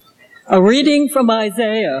A reading from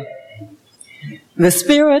Isaiah. The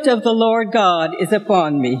Spirit of the Lord God is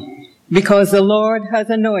upon me, because the Lord has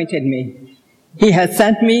anointed me. He has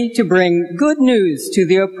sent me to bring good news to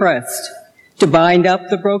the oppressed, to bind up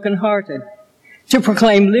the brokenhearted, to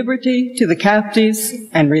proclaim liberty to the captives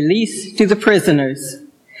and release to the prisoners,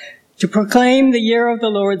 to proclaim the year of the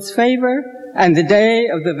Lord's favor and the day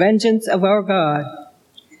of the vengeance of our God,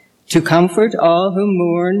 to comfort all who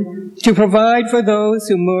mourn, to provide for those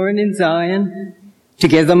who mourn in Zion, to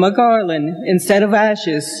give them a garland instead of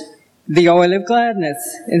ashes, the oil of gladness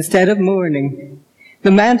instead of mourning,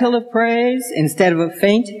 the mantle of praise instead of a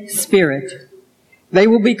faint spirit. They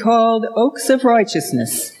will be called oaks of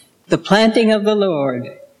righteousness, the planting of the Lord,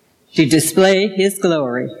 to display his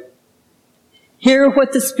glory. Hear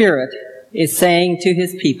what the Spirit is saying to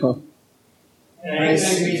his people.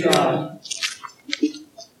 Thanks be to God.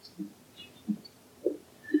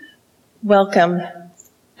 Welcome.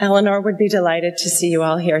 Eleanor would be delighted to see you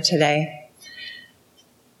all here today.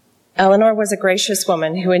 Eleanor was a gracious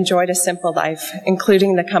woman who enjoyed a simple life,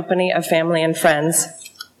 including the company of family and friends.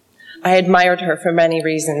 I admired her for many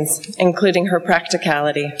reasons, including her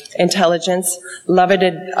practicality, intelligence, love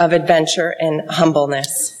of adventure, and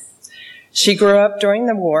humbleness. She grew up during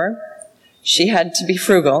the war. She had to be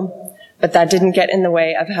frugal, but that didn't get in the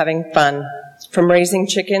way of having fun, from raising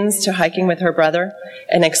chickens to hiking with her brother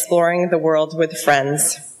and exploring the world with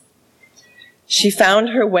friends. She found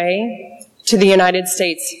her way to the United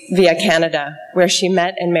States via Canada, where she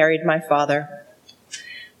met and married my father.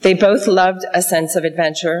 They both loved a sense of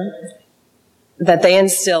adventure that they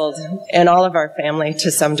instilled in all of our family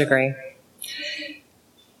to some degree.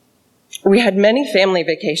 We had many family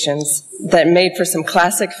vacations that made for some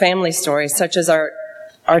classic family stories, such as our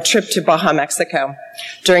trip to Baja, Mexico,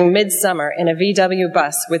 during midsummer in a VW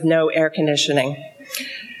bus with no air conditioning.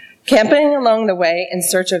 Camping along the way in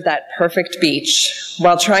search of that perfect beach,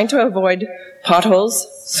 while trying to avoid potholes,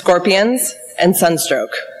 scorpions, and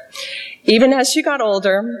sunstroke. Even as she got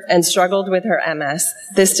older and struggled with her MS,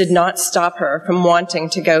 this did not stop her from wanting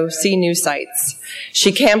to go see new sights.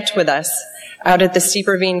 She camped with us out at the Steep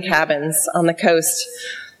Ravine cabins on the coast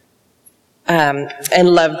and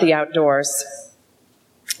loved the outdoors.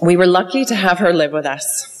 We were lucky to have her live with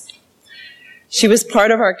us. She was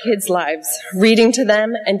part of our kids' lives, reading to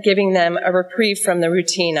them and giving them a reprieve from the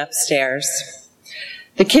routine upstairs.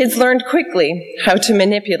 The kids learned quickly how to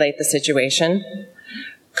manipulate the situation.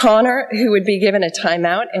 Connor, who would be given a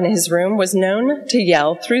timeout in his room, was known to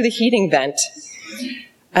yell through the heating vent,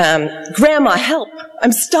 "Grandma, help,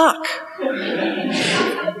 I'm stuck."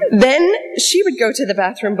 Then she would go to the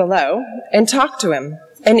bathroom below and talk to him,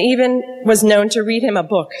 and even was known to read him a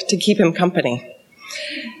book to keep him company.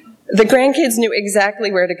 The grandkids knew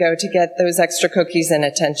exactly where to go to get those extra cookies and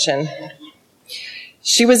attention.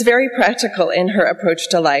 She was very practical in her approach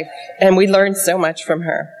to life, and we learned so much from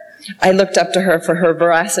her. I looked up to her for her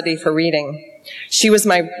veracity for reading. She was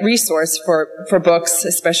my resource for books,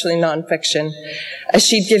 especially nonfiction.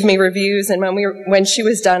 She'd give me reviews, and when she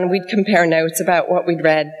was done, we'd compare notes about what we'd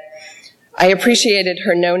read. I appreciated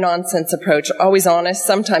her no-nonsense approach, always honest,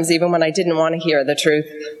 sometimes even when I didn't want to hear the truth.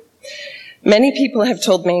 Many people have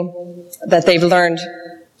told me that they've learned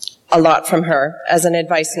a lot from her as an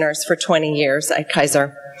advice nurse for 20 years at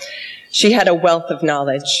Kaiser. She had a wealth of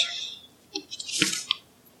knowledge.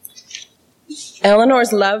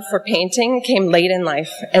 Eleanor's love for painting came late in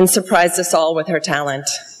life and surprised us all with her talent.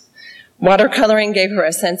 Watercoloring gave her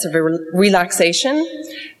a sense of relaxation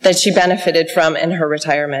that she benefited from in her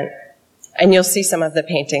retirement. And you'll see some of the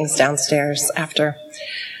paintings downstairs after.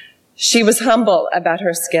 She was humble about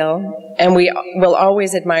her skill, and we will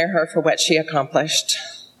always admire her for what she accomplished.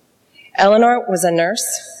 Eleanor was a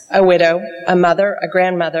nurse, a widow, a mother, a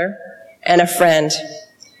grandmother, and a friend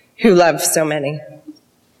who loved so many.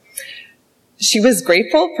 She was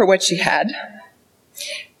grateful for what she had.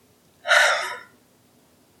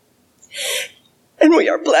 And we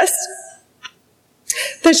are blessed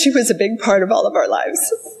that she was a big part of all of our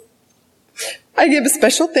lives. I give a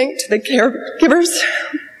special thanks to the caregivers,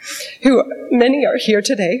 who many are here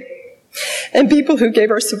today, and people who gave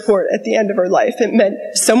her support at the end of her life. It meant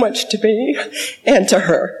so much to me and to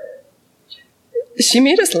her. She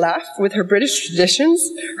made us laugh with her British traditions,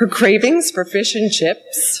 her cravings for fish and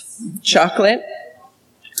chips, chocolate.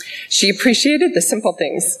 She appreciated the simple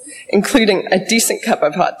things, including a decent cup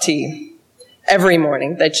of hot tea every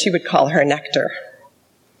morning that she would call her nectar.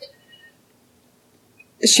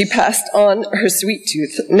 She passed on her sweet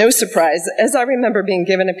tooth, no surprise, as I remember being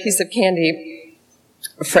given a piece of candy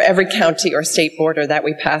for every county or state border that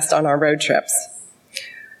we passed on our road trips.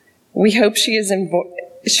 We hope she is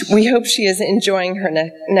we hope she is enjoying her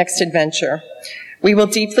next adventure. We will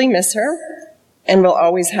deeply miss her and will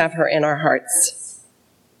always have her in our hearts.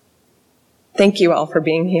 Thank you all for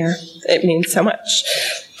being here. It means so much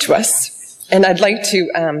to us. And I'd like to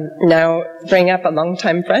now bring up a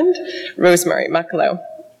longtime friend, Rosemary Mucklow,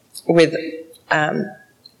 with the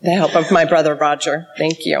help of my brother Roger.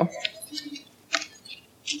 Thank you.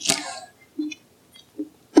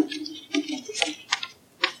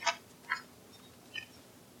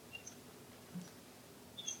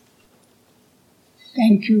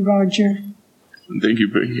 Thank you, Roger. Thank you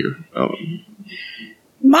for being here.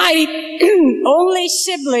 My only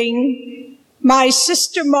sibling, my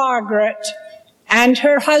sister Margaret, and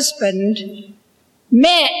her husband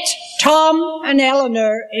met Tom and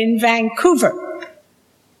Eleanor in Vancouver.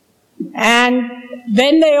 And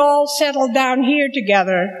then they all settled down here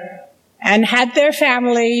together and had their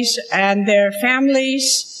families, and their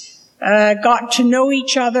families got to know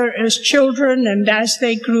each other as children and as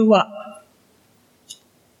they grew up.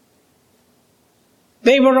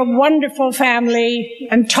 They were a wonderful family,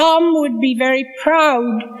 and Tom would be very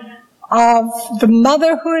proud of the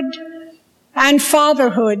motherhood and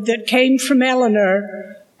fatherhood that came from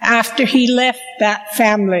Eleanor after he left that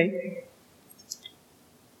family.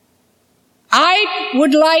 I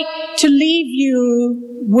would like to leave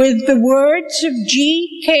you with the words of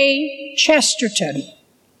G.K. Chesterton.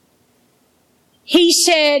 He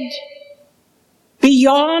said,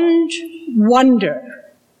 "Beyond wonder,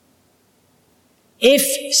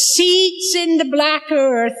 if seeds in the black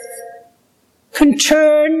earth can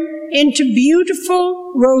turn into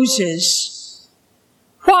beautiful roses,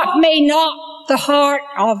 what may not the heart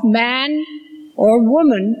of man or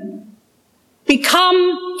woman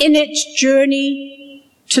become in its journey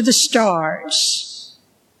to the stars?"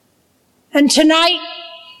 And tonight,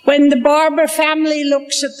 when the Barber family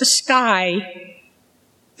looks at the sky,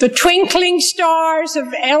 the twinkling stars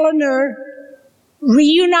of Eleanor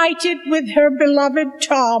reunited with her beloved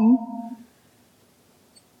Tom,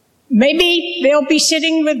 maybe they'll be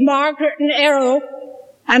sitting with Margaret and Errol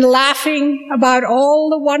and laughing about all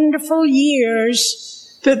the wonderful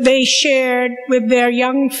years that they shared with their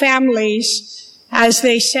young families as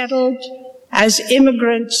they settled as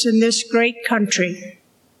immigrants in this great country.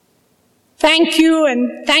 Thank you,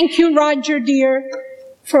 and thank you, Roger, dear,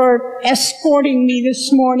 for escorting me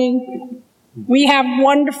this morning. We have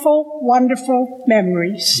wonderful, wonderful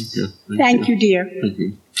memories. Thank you, dear. Thank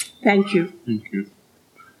you. Thank you. Thank you.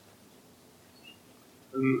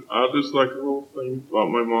 And I'd just like a little thing about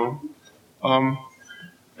my mom.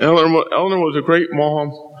 Eleanor was a great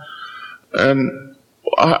mom, and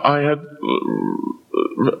I had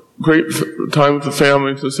great time with the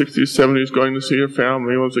family in the 60s, 70s, going to see her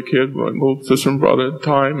family. I was a kid, my little sister and brother at the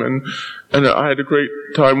time, and I had a great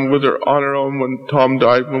time with her on her own when Tom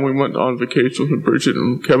died, when we went on vacation with Bridget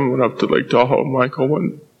and Kevin went up to Lake Tahoe, and Michael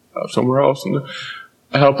went somewhere else, and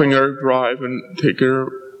helping her drive and take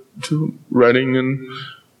her to Redding and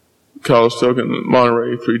Calistoga and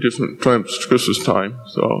Monterey, 3 different trips Christmas time.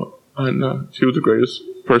 So, and she was the greatest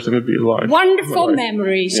person to be alive. Wonderful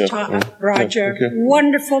memories, Roger. Yeah, okay.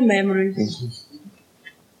 Wonderful memories.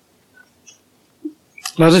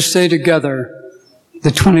 Let us say together the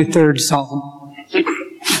 23rd Psalm.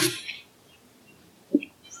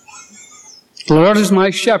 The Lord is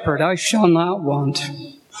my shepherd, I shall not want.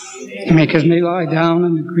 He maketh me lie down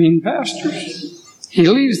in the green pastures. He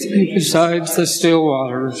leads me beside the still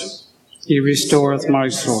waters. He restoreth my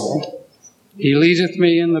soul. He leadeth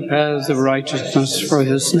me in the paths of righteousness for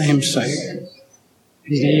his name's sake.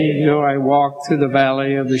 Yea, though I walk through the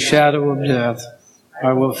valley of the shadow of death,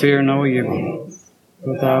 I will fear no evil.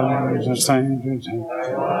 But thou art the same.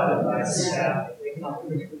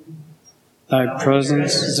 Thy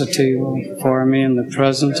presence is a table for me in the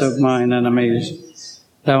presence of mine enemies.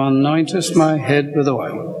 Thou anointest my head with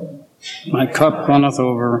oil. My cup runneth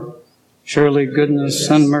over. Surely goodness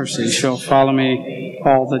and mercy shall follow me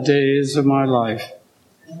all the days of my life.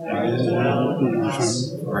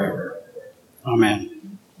 Forever. Amen.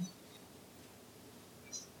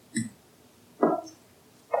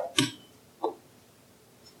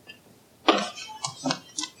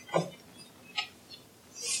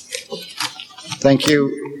 Thank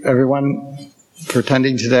you, everyone, for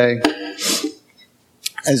attending today.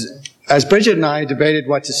 As Bridget and I debated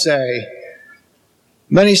what to say,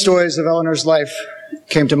 many stories of Eleanor's life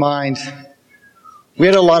came to mind. We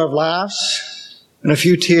had a lot of laughs and a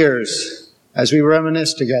few tears as we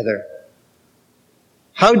reminisced together.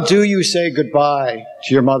 How do you say goodbye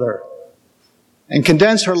to your mother and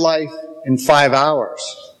condense her life in 5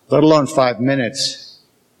 hours, let alone 5 minutes?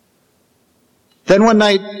 Then one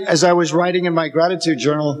night, as I was writing in my gratitude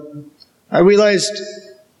journal, I realized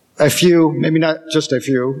a few, maybe not just a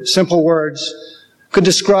few, simple words could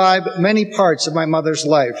describe many parts of my mother's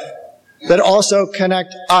life that also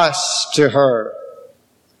connect us to her.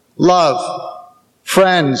 Love,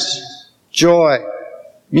 friends, joy,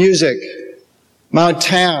 music, Mount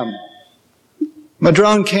Tam,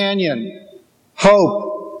 Madrone Canyon,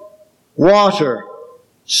 hope, water,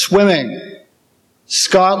 swimming,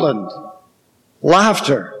 Scotland,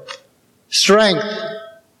 laughter, strength,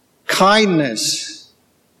 kindness,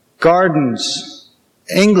 gardens,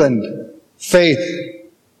 England, faith,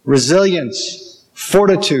 resilience,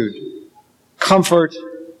 fortitude, comfort,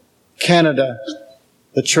 Canada,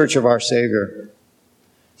 the Church of our Savior.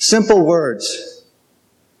 Simple words.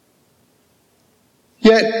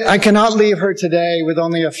 Yet I cannot leave her today with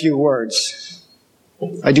only a few words.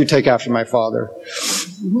 I do take after my father.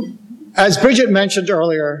 As Bridget mentioned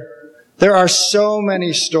earlier, there are so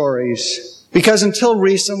many stories because until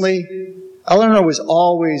recently, Eleanor was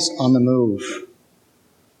always on the move.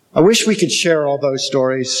 I wish we could share all those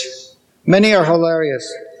stories. Many are hilarious.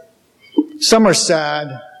 Some are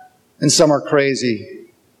sad and some are crazy.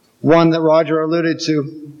 One that Roger alluded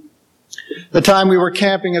to, the time we were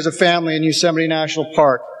camping as a family in Yosemite National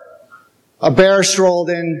Park. A bear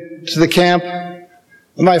strolled in to the camp, and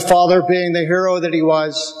my father, being the hero that he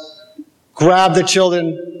was, grabbed the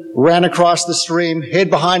children, ran across the stream, hid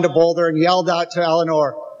behind a boulder, and yelled out to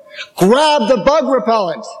Eleanor, "Grab the bug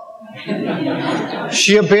repellent!"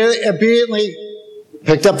 She immediately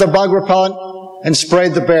picked up the bug repellent and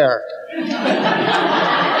sprayed the bear.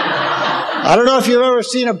 I don't know if you've ever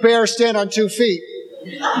seen a bear stand on 2 feet,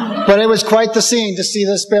 but it was quite the scene to see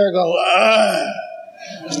this bear go,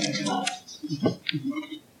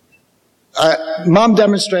 Mom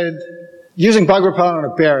demonstrated using bug repellent on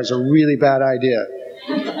a bear is a really bad idea.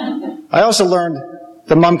 I also learned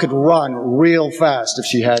that Mom could run real fast if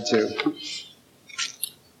she had to.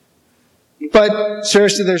 But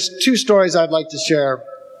seriously, there's 2 stories I'd like to share.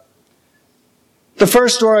 The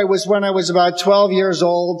first story was when I was about 12 years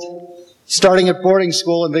old, starting at boarding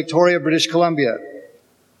school in Victoria, British Columbia.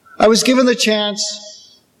 I was given the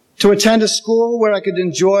chance to attend a school where I could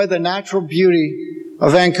enjoy the natural beauty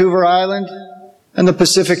of Vancouver Island and the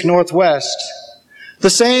Pacific Northwest, the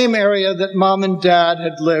same area that Mom and Dad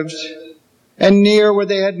had lived and near where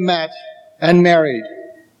they had met and married.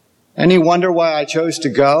 Any wonder why I chose to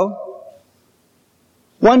go?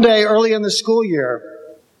 One day, early in the school year,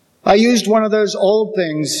 I used one of those old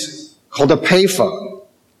things called a payphone.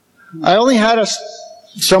 I only had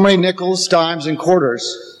so many nickels, dimes, and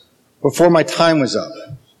quarters before my time was up.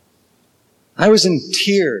 I was in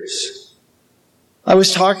tears. I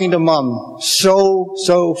was talking to Mom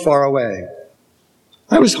so far away.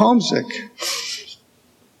 I was homesick.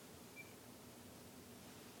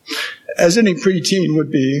 As any preteen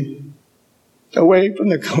would be, away from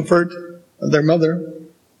the comfort of their mother.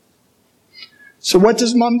 So what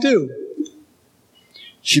does Mom do?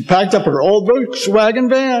 She packed up her old Volkswagen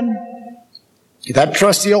van, that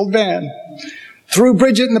trusty old van, threw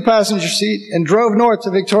Bridget in the passenger seat, and drove north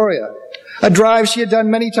to Victoria, a drive she had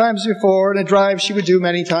done many times before and a drive she would do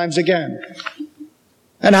many times again.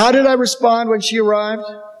 And how did I respond when she arrived?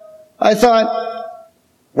 I thought,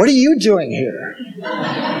 what are you doing here?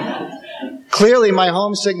 Clearly, my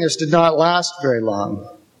homesickness did not last very long.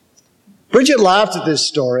 Bridget laughed at this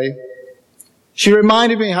story. She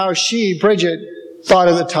reminded me how she, Bridget, thought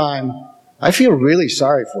at the time, I feel really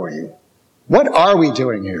sorry for you. What are we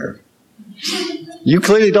doing here? You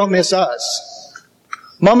clearly don't miss us.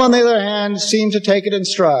 Mom, on the other hand, seemed to take it in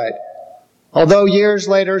stride. Although years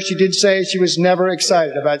later, she did say she was never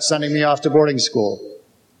excited about sending me off to boarding school.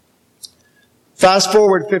 Fast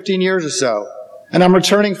forward 15 years or so, and I'm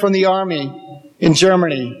returning from the Army in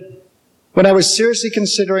Germany when I was seriously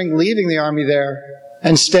considering leaving the Army there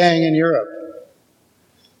and staying in Europe.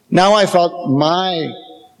 Now I felt my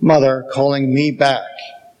mother calling me back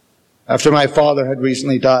after my father had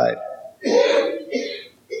recently died.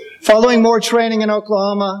 Following more training in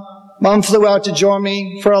Oklahoma, Mom flew out to join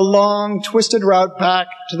me for a long, twisted route back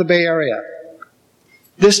to the Bay Area.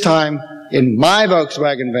 This time in my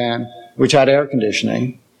Volkswagen van, which had air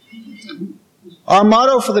conditioning. Our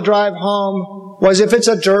motto for the drive home was, if it's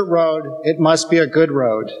a dirt road, it must be a good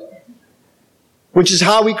road, which is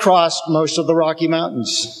how we crossed most of the Rocky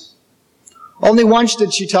Mountains. Only once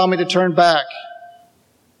did she tell me to turn back.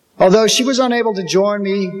 Although she was unable to join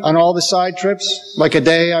me on all the side trips, like a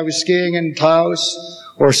day I was skiing in Taos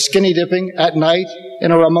or skinny dipping at night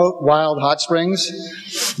in a remote wild hot springs,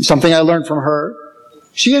 something I learned from her,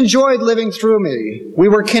 she enjoyed living through me. We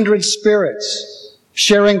were kindred spirits.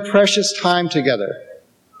 sharing precious time together.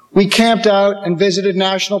 We camped out and visited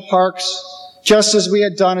national parks just as we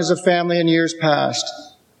had done as a family in years past.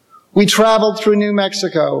 We traveled through New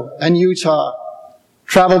Mexico and Utah,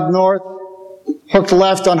 traveled north, hooked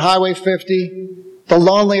left on Highway 50, the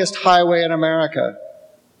loneliest highway in America,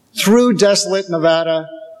 through desolate Nevada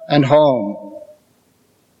and home.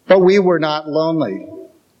 But we were not lonely.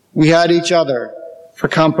 We had each other for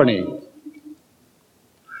company.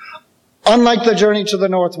 Unlike the journey to the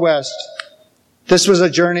Northwest, this was a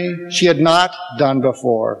journey she had not done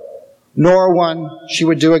before, nor one she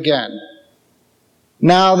would do again.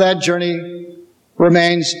 Now that journey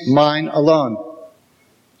remains mine alone.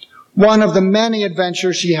 One of the many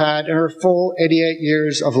adventures she had in her full 88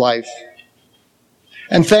 years of life.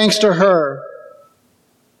 And thanks to her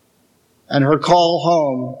and her call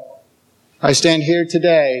home, I stand here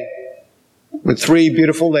today with three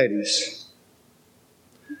beautiful ladies.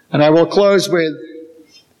 And I will close with,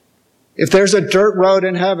 if there's a dirt road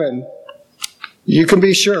in heaven, you can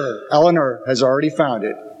be sure Eleanor has already found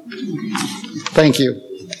it. Thank you.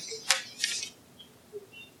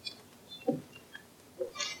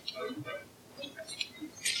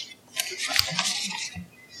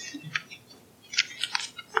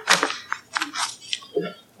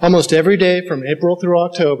 Almost every day from April through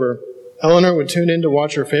October, Eleanor would tune in to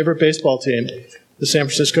watch her favorite baseball team, the San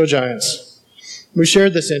Francisco Giants. We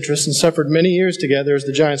shared this interest and suffered many years together as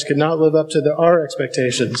the Giants could not live up to our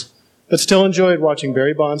expectations, but still enjoyed watching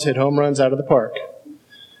Barry Bonds hit home runs out of the park.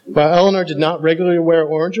 While Eleanor did not regularly wear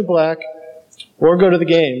orange or black or go to the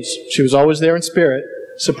games, she was always there in spirit,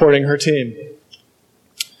 supporting her team.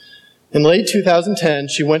 In late 2010,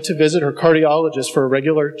 she went to visit her cardiologist for a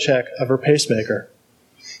regular check of her pacemaker.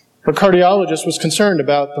 Her cardiologist was concerned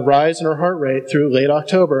about the rise in her heart rate through late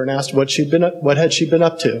October and asked what had she been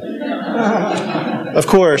up to. Of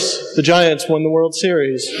course, the Giants won the World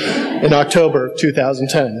Series in October of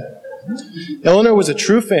 2010. Eleanor was a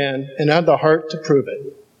true fan and had the heart to prove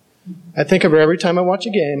it. I think of her every time I watch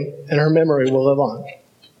a game, and her memory will live on.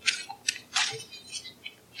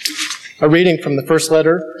 A reading from the first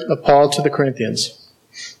letter of Paul to the Corinthians.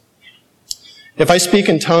 If I speak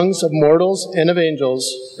in tongues of mortals and of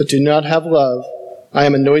angels, but do not have love, I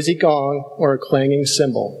am a noisy gong or a clanging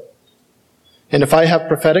cymbal. And if I have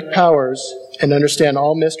prophetic powers and understand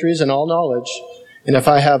all mysteries and all knowledge, and if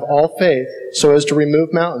I have all faith so as to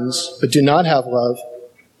remove mountains, but do not have love,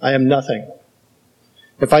 I am nothing.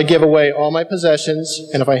 If I give away all my possessions,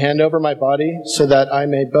 and if I hand over my body so that I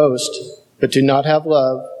may boast, but do not have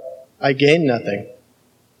love, I gain nothing.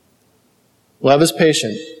 Love is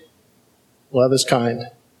patient. Love is kind.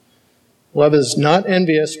 Love is not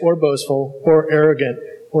envious or boastful or arrogant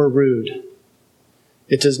or rude.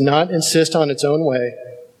 It does not insist on its own way.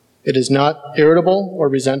 It is not irritable or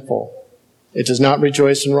resentful. It does not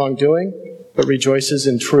rejoice in wrongdoing, but rejoices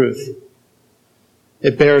in truth.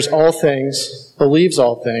 It bears all things, believes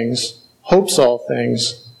all things, hopes all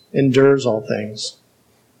things, endures all things.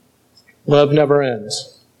 Love never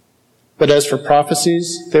ends. But as for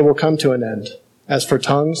prophecies, they will come to an end. As for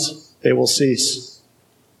tongues, they will cease.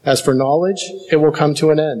 As for knowledge, it will come to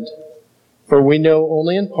an end. For we know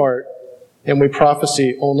only in part, and we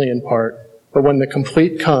prophesy only in part. But when the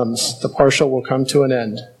complete comes, the partial will come to an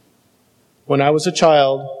end. When I was a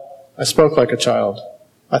child, I spoke like a child.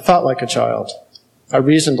 I thought like a child. I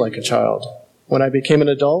reasoned like a child. When I became an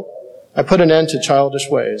adult, I put an end to childish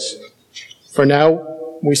ways. For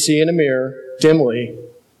now we see in a mirror, dimly,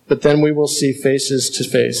 but then we will see faces to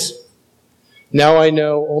face. Now I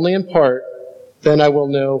know only in part, then I will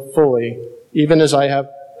know fully, even as I have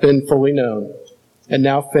been fully known. And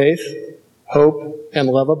now faith, hope, and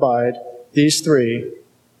love abide, these three,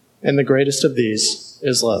 and the greatest of these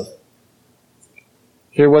is love.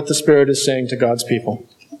 Hear what the Spirit is saying to God's people.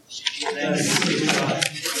 Thanks be to God.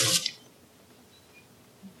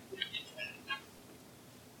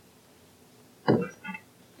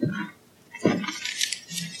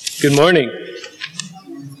 Good morning.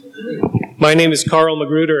 My name is Carl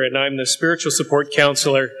Magruder, and I'm the spiritual support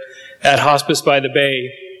counselor at Hospice by the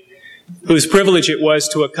Bay, whose privilege it was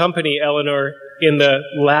to accompany Eleanor in the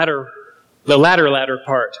latter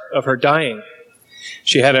part of her dying.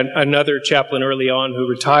 She had another chaplain early on who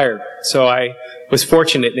retired, so I was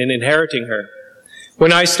fortunate in inheriting her.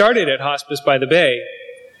 When I started at Hospice by the Bay,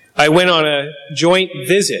 I went on a joint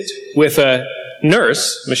visit with a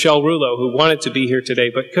nurse, Michelle Rouleau, who wanted to be here today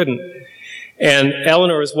but couldn't. And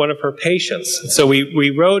Eleanor was one of her patients. So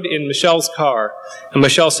we rode in Michelle's car, and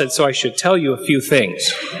Michelle said, so I should tell you a few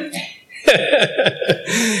things.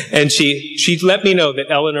 And she let me know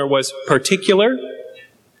that Eleanor was particular,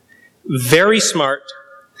 very smart,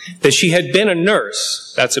 that she had been a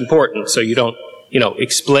nurse. That's important, so you don't,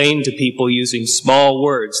 explain to people using small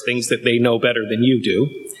words things that they know better than you do.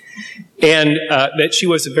 And that she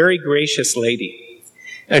was a very gracious lady.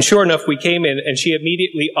 And sure enough, we came in and she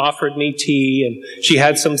immediately offered me tea and she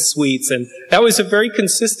had some sweets. And that was a very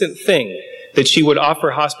consistent thing, that she would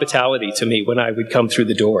offer hospitality to me when I would come through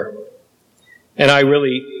the door. And I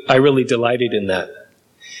really delighted in that.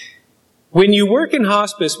 When you work in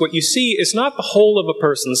hospice, what you see is not the whole of a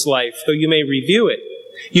person's life, though you may review it.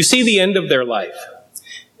 You see the end of their life.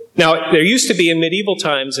 Now, there used to be in medieval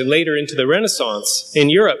times and later into the Renaissance in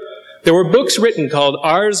Europe, there were books written called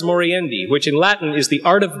Ars Moriendi, which in Latin is the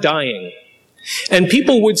art of dying. And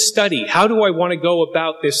people would study, how do I want to go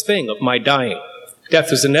about this thing of my dying?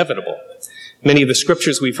 Death is inevitable. Many of the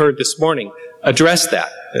scriptures we've heard this morning address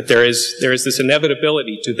that there is this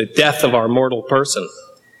inevitability to the death of our mortal person.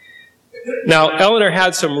 Now, Eleanor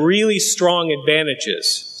had some really strong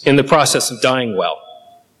advantages in the process of dying well.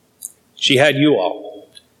 She had you all.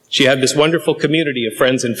 She had this wonderful community of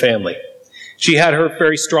friends and family. She had her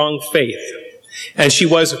very strong faith. And she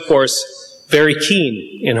was, of course, very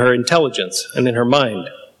keen in her intelligence and in her mind.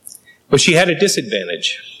 But she had a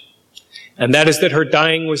disadvantage. And that is that her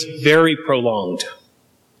dying was very prolonged.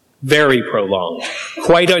 Very prolonged.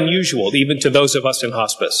 Quite unusual, even to those of us in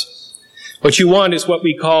hospice. What you want is what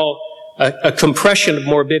we call a compression of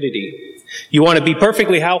morbidity. You want to be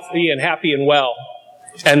perfectly healthy and happy and well,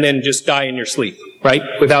 and then just die in your sleep, right?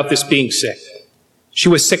 Without this being sick. She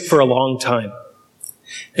was sick for a long time.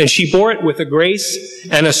 And she bore it with a grace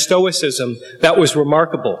and a stoicism that was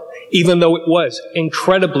remarkable, even though it was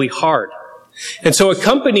incredibly hard. And so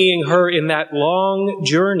accompanying her in that long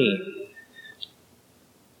journey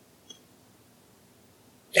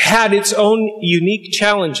had its own unique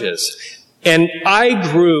challenges. And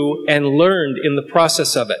I grew and learned in the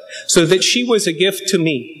process of it, so that she was a gift to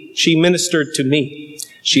me. She ministered to me.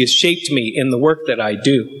 She has shaped me in the work that I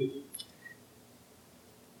do.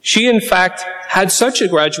 She, in fact, had such a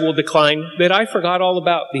gradual decline that I forgot all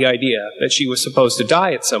about the idea that she was supposed to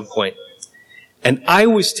die at some point. And I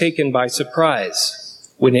was taken by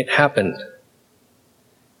surprise when it happened.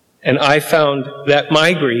 And I found that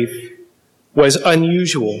my grief was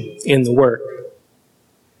unusual in the work.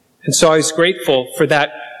 And so I was grateful for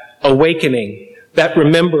that awakening, that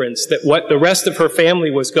remembrance that what the rest of her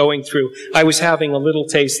family was going through, I was having a little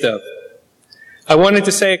taste of. I wanted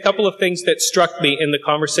to say a couple of things that struck me in the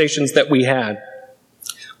conversations that we had.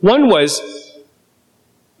 One was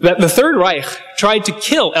that the Third Reich tried to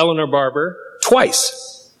kill Eleanor Barber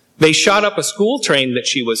twice. They shot up a school train that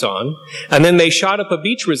she was on, and then they shot up a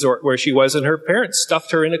beach resort where she was, and her parents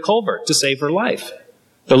stuffed her in a culvert to save her life.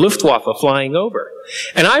 The Luftwaffe flying over.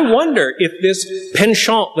 And I wonder if this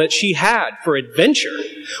penchant that she had for adventure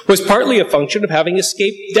was partly a function of having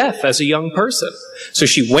escaped death as a young person. So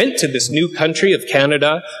she went to this new country of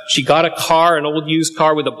Canada. She got a car, an old used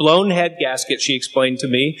car with a blown head gasket, she explained to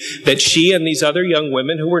me, that she and these other young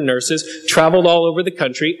women who were nurses traveled all over the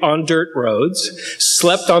country on dirt roads,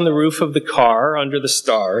 slept on the roof of the car under the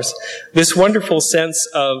stars. This wonderful sense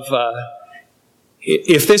of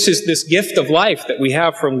if this is this gift of life that we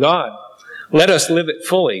have from God, let us live it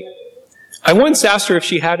fully. I once asked her if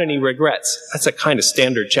she had any regrets. That's a kind of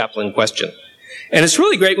standard chaplain question. And it's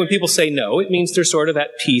really great when people say no. It means they're sort of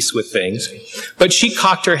at peace with things. But she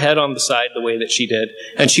cocked her head on the side the way that she did,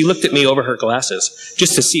 and she looked at me over her glasses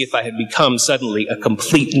just to see if I had become suddenly a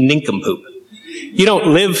complete nincompoop. You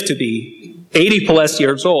don't live to be 80 plus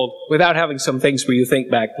years old without having some things where you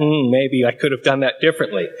think back, maybe I could have done that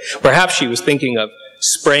differently. Perhaps she was thinking of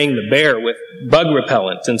spraying the bear with bug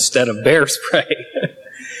repellent instead of bear spray.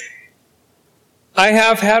 I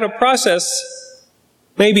have had a process,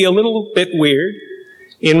 maybe a little bit weird,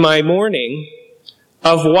 in my morning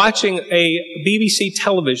of watching a BBC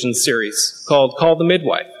television series called Call the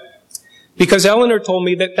Midwife. Because Eleanor told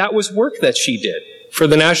me that that was work that she did for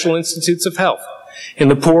the National Institutes of Health in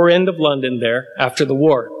the poor end of London there after the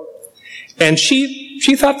war. And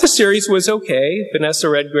she thought the series was okay. Vanessa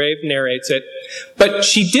Redgrave narrates it. But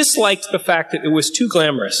she disliked the fact that it was too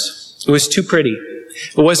glamorous. It was too pretty.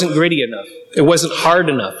 It wasn't gritty enough. It wasn't hard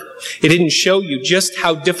enough. It didn't show you just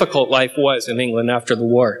how difficult life was in England after the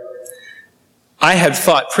war. I had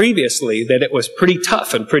thought previously that it was pretty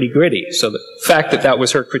tough and pretty gritty. So the fact that that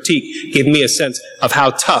was her critique gave me a sense of how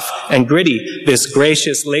tough and gritty this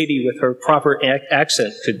gracious lady with her proper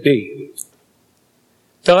accent could be.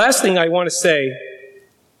 The last thing I want to say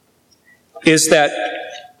is that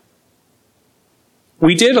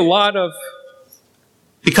we did a lot of,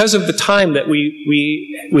 because of the time that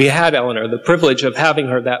we had Eleanor, the privilege of having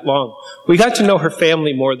her that long, we got to know her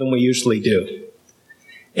family more than we usually do.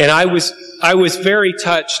 And I was very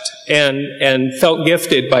touched and felt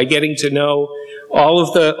gifted by getting to know all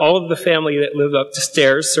of the family that lived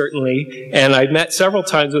upstairs, certainly. And I've met several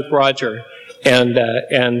times with Roger.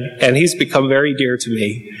 And he's become very dear to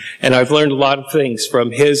me. And I've learned a lot of things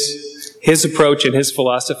from his approach and his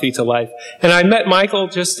philosophy to life. And I met Michael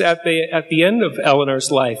just at the end of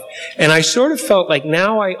Eleanor's life. And I sort of felt like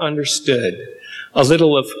now I understood a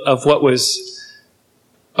little of what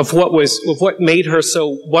made her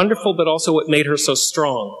so wonderful, but also what made her so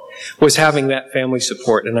strong, was having that family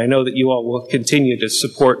support. And I know that you all will continue to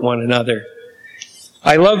support one another.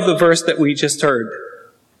 I love the verse that we just heard.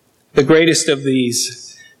 The greatest of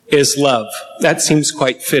these is love. That seems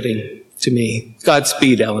quite fitting to me.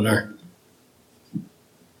 Godspeed, Eleanor.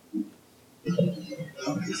 I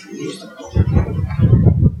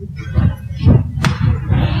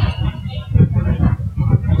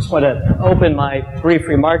just want to open my brief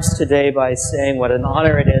remarks today by saying what an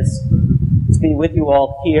honor it is to be with you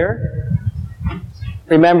all here,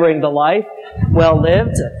 remembering the life well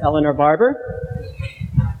lived of Eleanor Barber.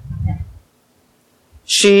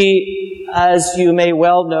 She, as you may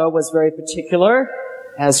well know, was very particular,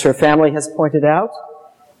 as her family has pointed out.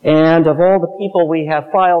 And of all the people we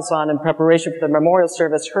have files on in preparation for the memorial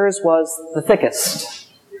service, hers was the thickest,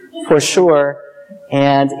 for sure.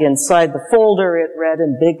 And inside the folder, it read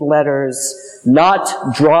in big letters,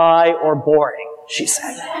 "Not dry or boring," she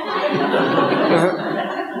said.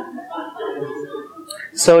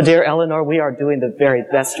 So, dear Eleanor, we are doing the very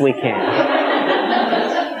best we can.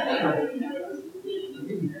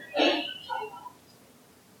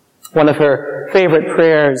 One of her favorite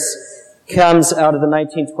prayers comes out of the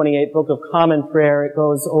 1928 Book of Common Prayer. It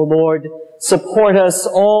goes, "O Lord, support us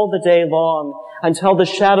all the day long until the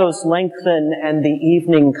shadows lengthen and the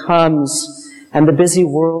evening comes and the busy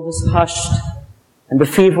world is hushed and the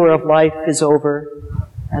fever of life is over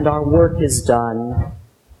and our work is done.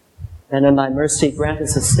 Then in thy mercy grant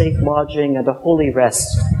us a safe lodging and a holy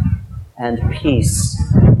rest and peace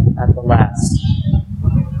at the last."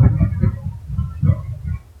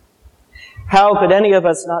 How could any of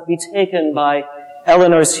us not be taken by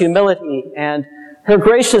Eleanor's humility and her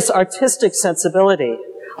gracious artistic sensibility?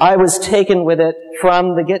 I was taken with it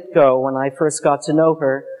from the get-go when I first got to know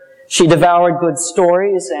her. She devoured good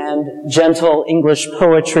stories and gentle English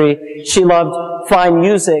poetry. She loved fine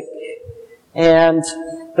music and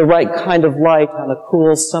the right kind of light on a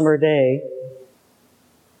cool summer day.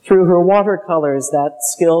 Through her watercolors, that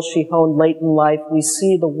skill she honed late in life, we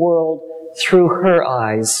see the world through her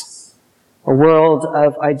eyes. A world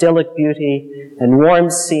of idyllic beauty and warm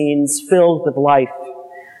scenes filled with life,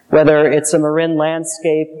 whether it's a Marin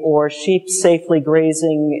landscape or sheep safely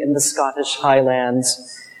grazing in the Scottish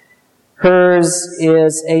Highlands. Hers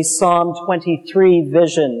is a Psalm 23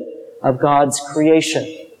 vision of God's creation.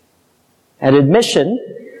 An admission,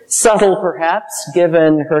 subtle perhaps,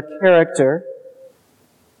 given her character,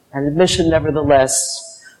 an admission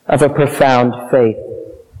nevertheless of a profound faith.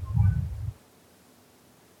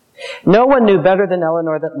 No one knew better than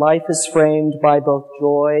Eleanor that life is framed by both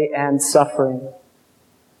joy and suffering.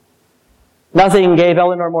 Nothing gave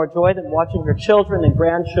Eleanor more joy than watching her children and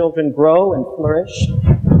grandchildren grow and flourish.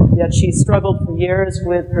 Yet she struggled for years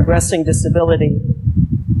with progressing disability.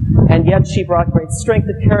 And yet she brought great strength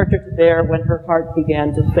of character to bear when her heart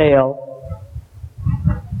began to fail.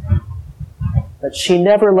 But she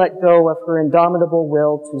never let go of her indomitable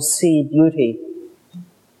will to see beauty.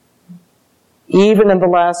 Even in the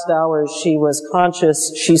last hours she was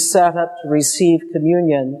conscious, she sat up to receive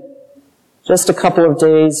communion. Just a couple of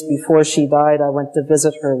days before she died, I went to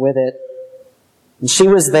visit her with it. And she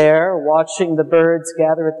was there, watching the birds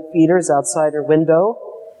gather at the feeders outside her window,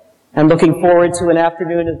 and looking forward to an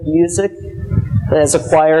afternoon of music as a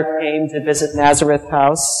choir came to visit Nazareth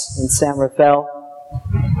House in San Rafael.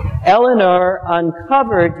 Eleanor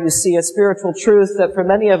uncovered, you see, a spiritual truth that for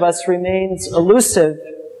many of us remains elusive.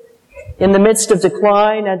 In the midst of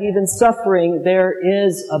decline and even suffering, there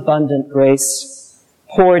is abundant grace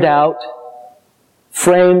poured out,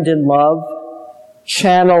 framed in love,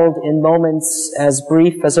 channeled in moments as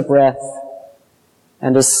brief as a breath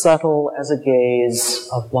and as subtle as a gaze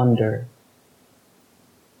of wonder.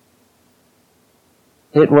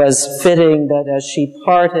 It was fitting that as she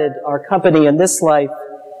parted our company in this life,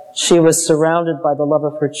 she was surrounded by the love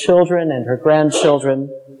of her children and her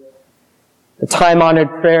grandchildren, the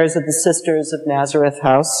time-honored prayers of the Sisters of Nazareth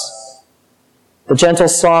House, the gentle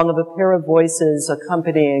song of a pair of voices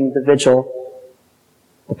accompanying the vigil,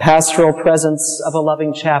 the pastoral presence of a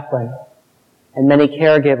loving chaplain, and many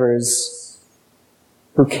caregivers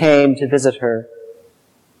who came to visit her,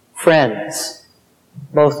 friends,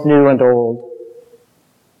 both new and old.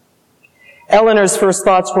 Eleanor's first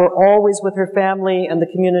thoughts were always with her family and the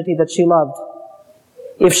community that she loved.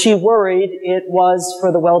 If she worried, it was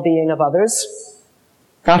for the well-being of others,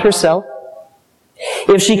 not herself.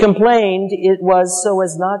 If she complained, it was so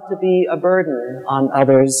as not to be a burden on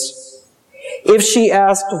others. If she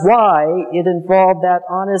asked why, it involved that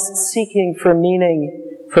honest seeking for meaning,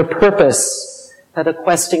 for purpose, that a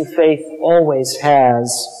questing faith always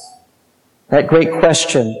has. That great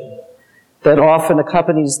question that often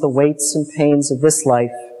accompanies the weights and pains of this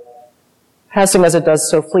life, passing as it does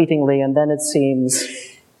so fleetingly, and then it seems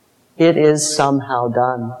it is somehow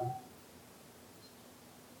done.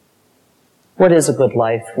 What is a good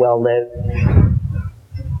life well lived?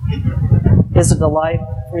 Is it a life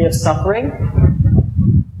free of suffering?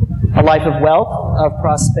 A life of wealth, of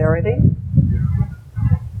prosperity?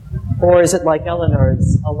 Or is it like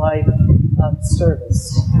Eleanor's, a life of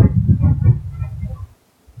service?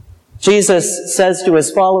 Jesus says to his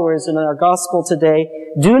followers in our gospel today,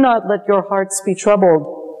 "Do not let your hearts be troubled."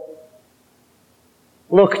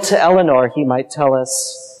 Look to Eleanor, he might tell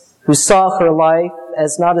us, who saw her life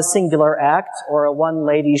as not a singular act or a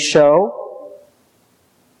one-lady show.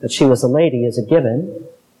 That she was a lady is a given.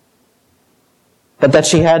 But that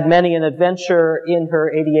she had many an adventure in her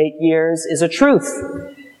 88 years is a truth.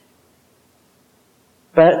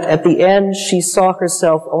 But at the end, she saw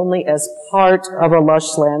herself only as part of a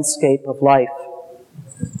lush landscape of life.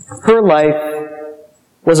 Her life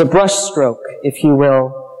was a brushstroke, if you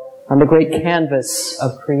will, on the great canvas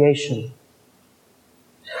of creation.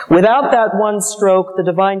 Without that one stroke, the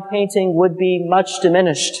divine painting would be much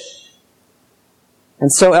diminished.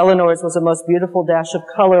 And so Eleanor's was a most beautiful dash of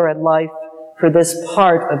color and life for this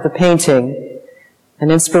part of the painting,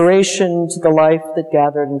 an inspiration to the life that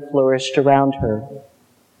gathered and flourished around her.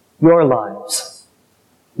 Your lives,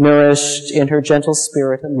 nourished in her gentle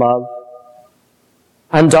spirit and love,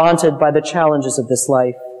 undaunted by the challenges of this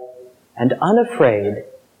life, and unafraid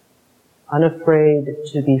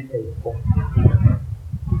to be faithful.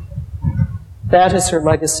 That is her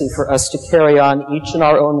legacy for us to carry on each in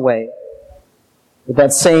our own way, with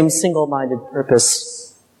that same single-minded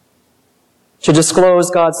purpose, to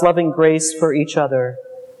disclose God's loving grace for each other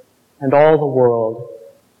and all the world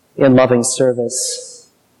in loving service.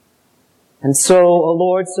 And so, O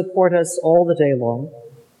Lord, support us all the day long,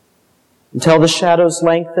 until the shadows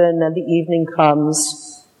lengthen and the evening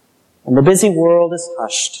comes, and the busy world is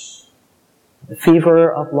hushed. The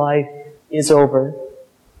fever of life is over,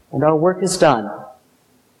 and our work is done.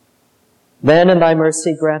 Then in thy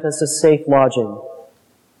mercy grant us a safe lodging,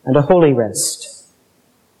 and a holy rest,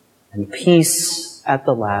 and peace at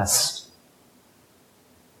the last.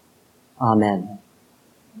 Amen.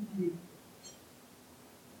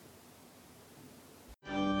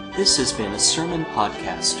 This has been a sermon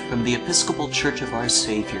podcast from the Episcopal Church of Our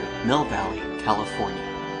Savior, Mill Valley, California.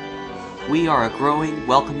 We are a growing,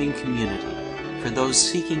 welcoming community for those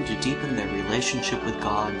seeking to deepen their relationship with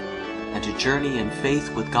God and to journey in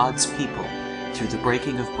faith with God's people through the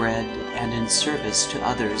breaking of bread and in service to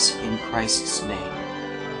others in Christ's name.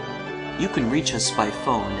 You can reach us by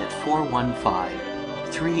phone at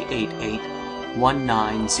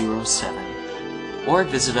 415-388-1907 or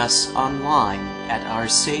visit us online at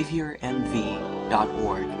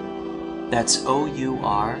oursaviormv.org. That's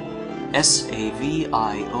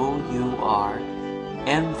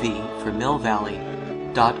OURSAVIOURMV for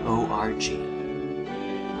millvalley.org.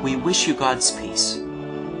 We wish you God's peace,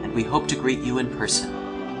 and we hope to greet you in person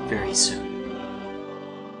very soon.